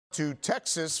To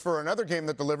Texas for another game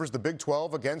that delivers, the Big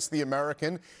 12 against the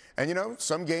American. And, you know,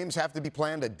 some games have to be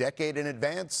planned a decade in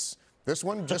advance. This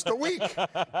one just a week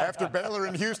after Baylor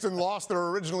and Houston lost their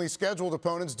originally scheduled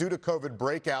opponents due to COVID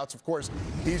breakouts. Of course,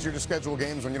 easier to schedule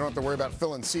games when you don't have to worry about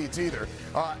filling seats either.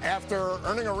 After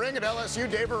earning a ring at LSU,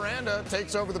 Dave Aranda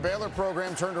takes over the Baylor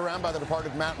program, turned around by the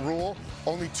departed Matt Rule.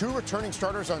 Only 2 returning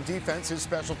starters on defense, his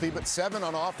specialty, but 7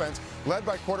 on offense, led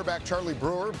by quarterback Charlie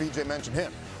Brewer. BJ mentioned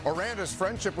him. Aranda's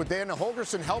friendship with Dana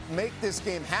Holgorsen helped make this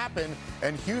game happen,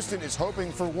 and Houston is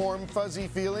hoping for warm, fuzzy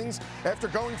feelings after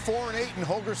going 4-8 in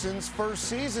Holgorsen's first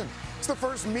season. It's the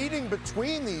first meeting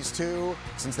between these two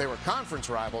since they were conference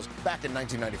rivals back in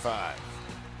 1995.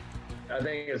 I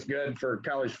think it's good for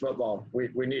college football.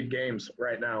 We need games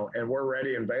right now, and we're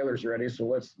ready, and Baylor's ready, so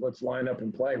let's line up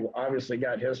and play. We obviously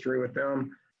got history with them.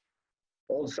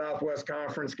 Old Southwest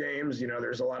Conference games, you know,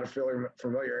 there's a lot of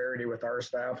familiarity with our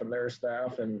staff and their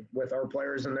staff, and with our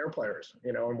players and their players,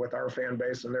 you know, and with our fan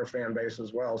base and their fan base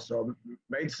as well. So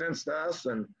made sense to us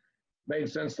and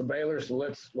made sense to Baylor. So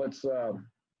let's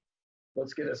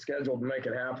get it scheduled and make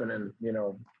it happen. And you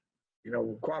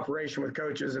know, cooperation with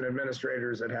coaches and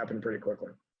administrators, that happened pretty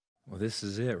quickly. Well, this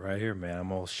is it right here, man.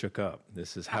 I'm all shook up.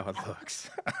 This is how it looks.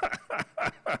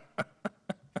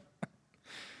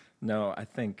 No, I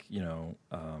think, you know,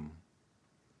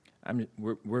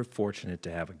 we're fortunate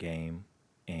to have a game,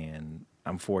 and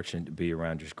I'm fortunate to be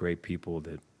around just great people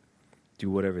that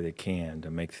do whatever they can to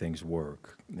make things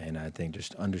work. And I think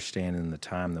just understanding the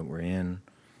time that we're in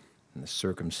and the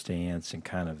circumstance and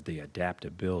kind of the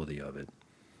adaptability of it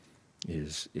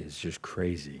is just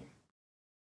crazy.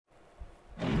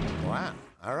 Wow.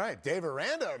 All right, Dave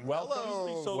Aranda.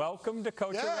 Welcome to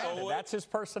Coach Aranda. That's his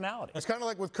personality. It's kind of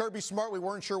like with Kirby Smart. We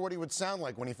weren't sure what he would sound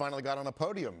like when he finally got on a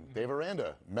podium. Dave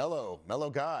Aranda, mellow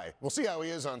guy. We'll see how he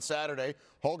is on Saturday.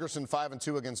 Holgorsen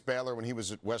 5-2 against Baylor when he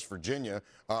was at West Virginia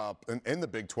in the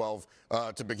Big 12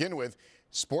 to begin with.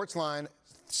 Sportsline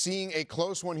seeing a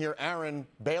close one here. Aaron,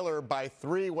 Baylor by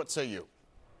 3. What say you?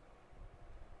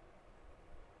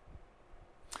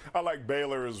 I like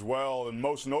Baylor as well, and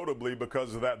most notably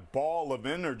because of that ball of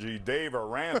energy, Dave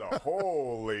Aranda.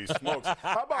 Holy smokes.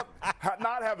 How about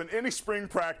not having any spring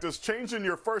practice, changing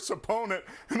your first opponent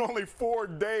in only 4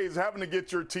 days, having to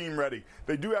get your team ready?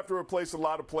 They do have to replace a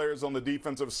lot of players on the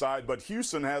defensive side, but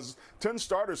Houston has 10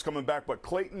 starters coming back, but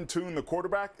Clayton Tune, the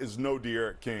quarterback, is no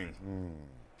De'Aaron King.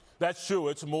 That's true.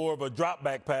 It's more of a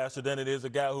drop-back passer than it is a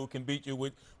guy who can beat you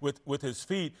with his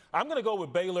feet. I'm going to go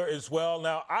with Baylor as well.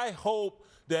 Now, I hope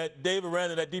that Dave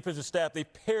Aranda and that defensive staff, they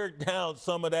pared down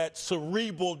some of that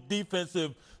cerebral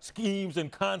defensive schemes and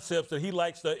concepts that he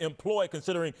likes to employ,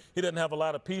 considering he doesn't have a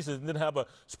lot of pieces and didn't have a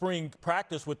spring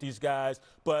practice with these guys.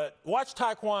 But watch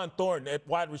Tyquan Thornton at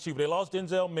wide receiver. They lost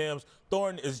Denzel Mims.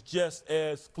 Thornton is just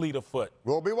as fleet of foot.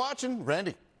 We'll be watching.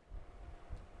 Randy.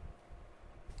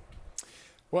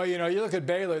 Well, you know, you look at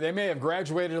Baylor, they may have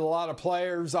graduated a lot of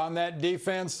players on that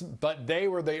defense, but they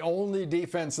were the only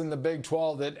defense in the Big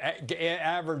 12 that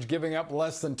averaged giving up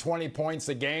less than 20 points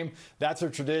a game. That's a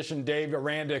tradition Dave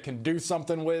Aranda can do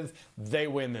something with. They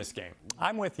win this game.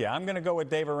 I'm with you. I'm going to go with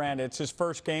Dave Aranda. It's his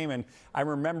first game, and I'm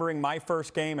remembering my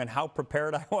first game and how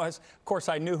prepared I was. Of course,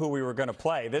 I knew who we were going to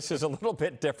play. This is a little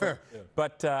bit different.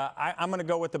 But I'm going to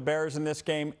go with the Bears in this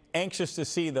game. Anxious to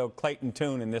see, though, Clayton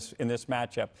Tune in this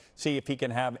matchup, see if he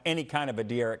can have any kind of a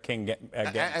De'Aaron King game.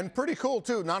 And pretty cool,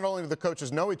 too. Not only do the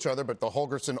coaches know each other, but the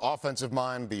Holgorsen offensive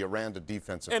mind, the Aranda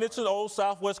defensive And it's an old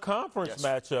Southwest Conference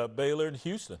matchup, Baylor and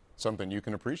Houston. Something you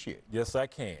can appreciate. Yes, I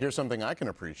can. Here's something I can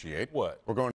appreciate. What?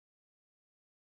 We're going